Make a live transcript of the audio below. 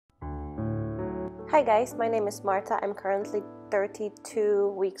Hi guys, my name is Marta. I'm currently 32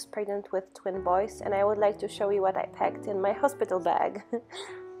 weeks pregnant with twin boys, and I would like to show you what I packed in my hospital bag.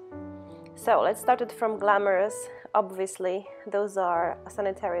 So let's start it from glamorous. Obviously, those are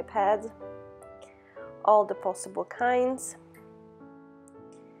sanitary pads, all the possible kinds.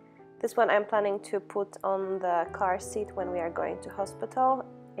 This one I'm planning to put on the car seat when we are going to hospital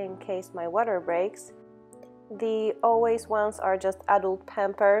in case my water breaks. The always ones are just adult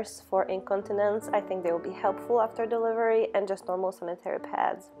Pampers for incontinence. I think they will be helpful after delivery, and just normal sanitary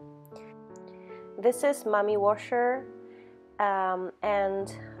pads. This is Mommy Washer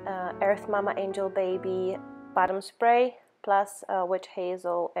and Earth Mama Angel Baby bottom spray plus witch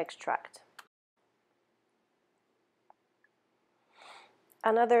hazel extract.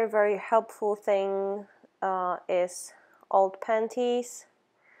 Another very helpful thing is old panties.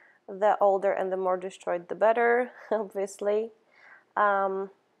 The older and the more destroyed, the better, obviously.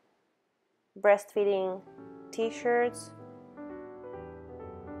 Breastfeeding t-shirts,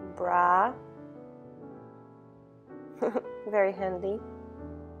 bra, very handy.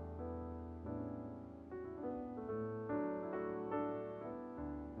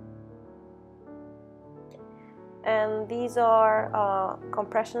 And these are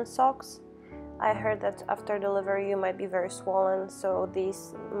compression socks. I heard that after delivery you might be very swollen, so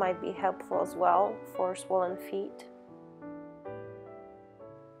these might be helpful as well for swollen feet.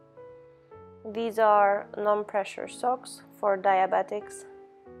 These are non-pressure socks for diabetics.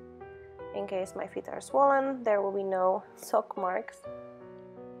 In case my feet are swollen, there will be no sock marks.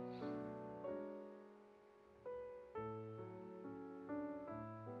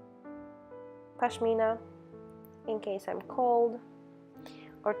 Pashmina, in case I'm cold,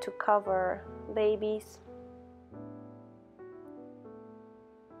 or to cover babies.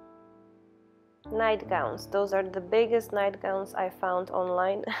 Nightgowns, those are the biggest nightgowns I found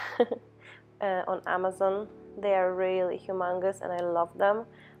online on Amazon. They are really humongous and I love them.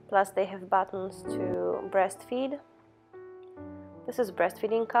 Plus they have buttons to breastfeed. This is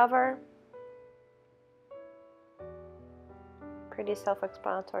breastfeeding cover. Pretty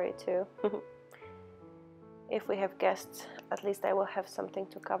self-explanatory too. If we have guests, at least I will have something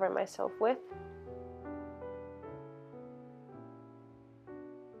to cover myself with.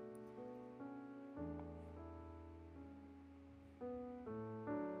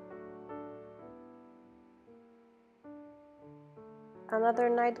 Another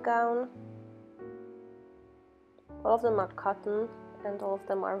nightgown. All of them are cotton and all of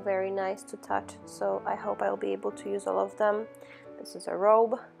them are very nice to touch, so I hope I'll be able to use all of them. This is a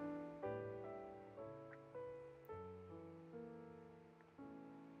robe.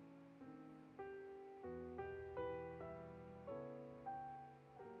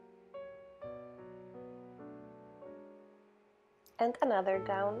 And another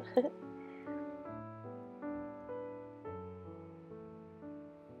gown.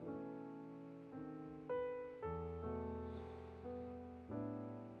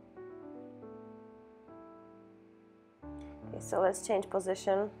 Okay, so let's change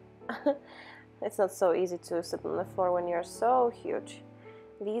position. It's not so easy to sit on the floor when you're so huge.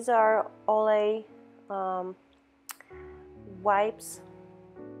 These are Olay wipes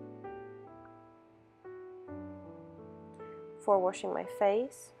for washing my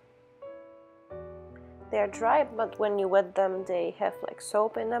face. They are dry, but when you wet them they have like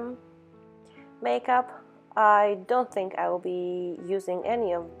soap in them. Makeup, I don't think I will be using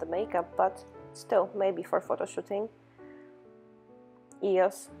any of the makeup, but still, maybe for photo shooting.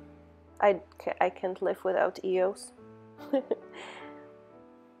 EOS, I can't live without EOS.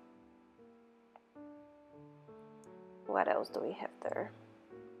 What else do we have there?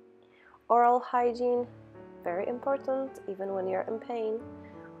 Oral hygiene, very important, even when you're in pain.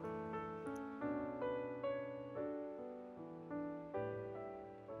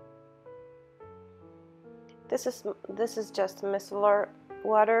 This is just micellar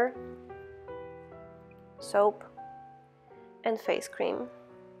water, soap, and face cream.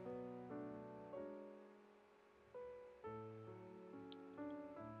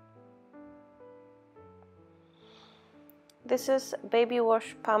 This is baby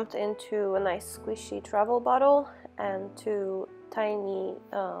wash pumped into a nice squishy travel bottle, and 2 tiny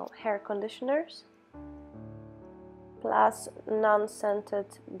hair conditioners, plus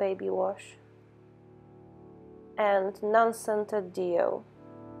non-scented baby wash and non-scented deo.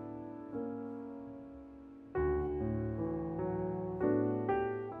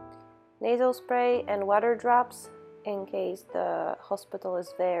 Nasal spray and water drops in case the hospital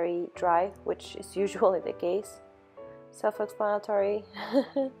is very dry, which is usually the case. Self-explanatory.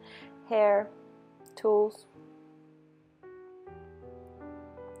 Hair, tools,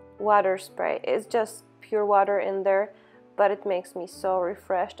 water spray. It's just pure water in there, but it makes me so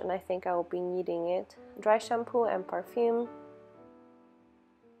refreshed, and I think I will be needing it. Dry shampoo and perfume.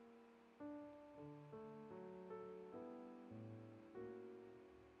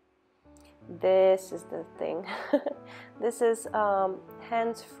 This is the thing. This is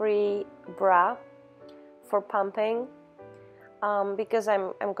hands-free bra for pumping. Because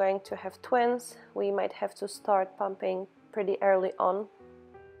I'm going to have twins, we might have to start pumping pretty early on.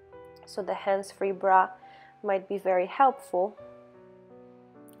 So the hands-free bra might be very helpful.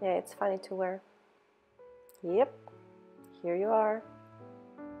 Yeah, it's funny to wear. Yep, here you are.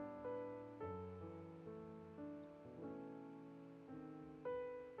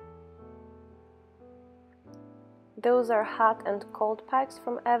 Those are hot and cold packs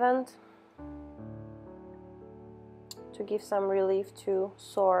from Event to give some relief to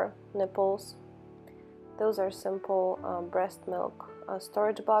sore nipples. Those are simple breast milk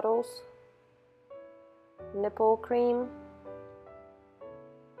storage bottles. Nipple cream.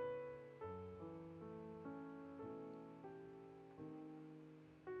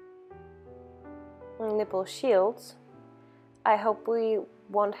 Nipple shields. I hope we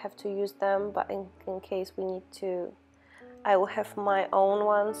won't have to use them, but in case we need to, I will have my own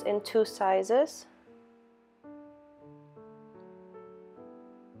ones in 2 sizes.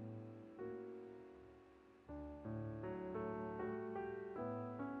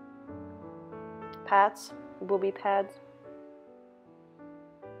 Pads, booby pads.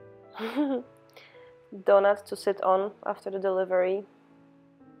 Donuts to sit on after the delivery.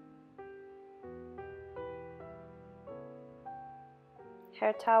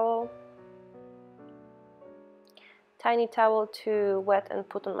 Hair towel. Tiny towel to wet and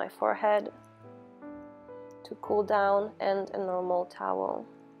put on my forehead to cool down, and a normal towel.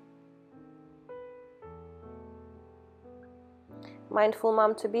 Mindful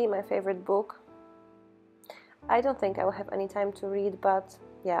Mom to Be, my favorite book. I don't think I will have any time to read, but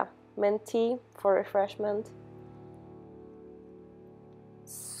yeah, mint tea for refreshment.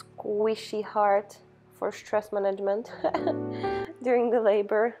 Squishy heart for stress management during the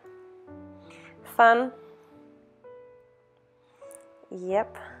labor. Fun.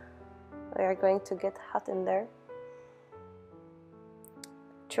 Yep, we are going to get hot in there.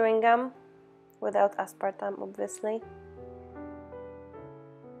 Chewing gum, without aspartame, obviously.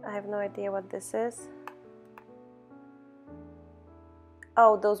 I have no idea what this is.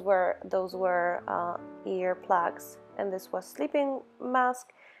 Oh, those were earplugs, and this was sleeping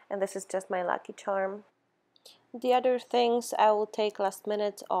mask, and this is just my lucky charm. The other things I will take last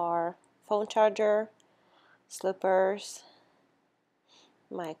minute are phone charger, slippers,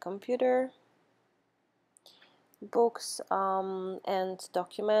 my computer, books and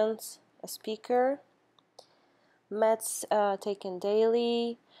documents, a speaker, meds taken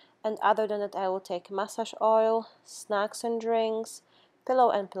daily, and other than that I will take massage oil, snacks and drinks,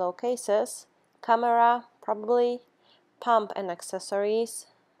 pillow and pillowcases, camera probably, pump and accessories,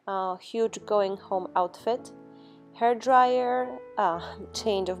 huge going home outfit, hair dryer,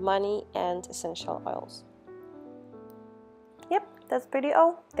 change of money, and essential oils. Yep, that's pretty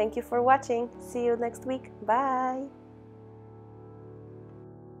all. Thank you for watching. See you next week. Bye!